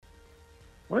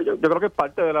Bueno, yo creo que es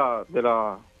parte ¿verdad?, de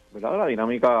la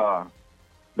dinámica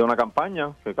de una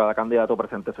campaña, que cada candidato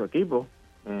presente su equipo.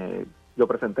 Yo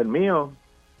presenté el mío,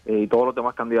 y todos los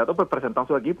demás candidatos pues presentan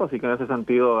su equipo, así que en ese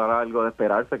sentido era algo de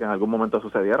esperarse que en algún momento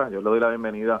sucediera. Yo le doy la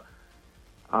bienvenida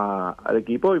al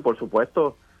equipo y por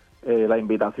supuesto la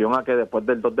invitación a que después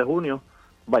del 2 de junio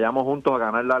vayamos juntos a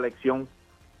ganar la elección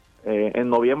en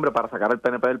noviembre para sacar el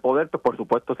PNP del poder, pues por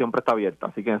supuesto siempre está abierta.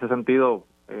 Así que en ese sentido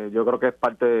yo creo que es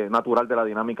parte natural de la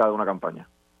dinámica de una campaña.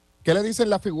 ¿Qué le dicen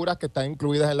las figuras que están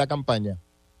incluidas en la campaña?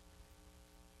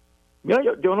 Mira,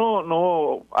 yo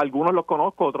no, algunos los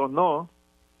conozco, otros no,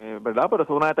 ¿verdad? Pero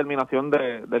eso es una determinación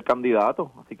del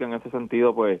candidato, así que en ese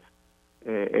sentido, pues,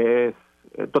 es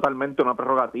totalmente una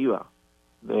prerrogativa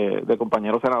de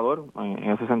compañero senador.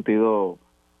 En ese sentido,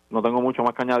 no tengo mucho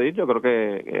más que añadir. Yo creo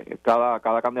que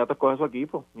cada candidato escoge su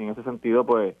equipo, y en ese sentido,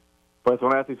 pues es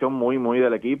una decisión muy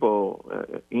del equipo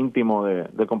íntimo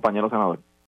del compañero senador.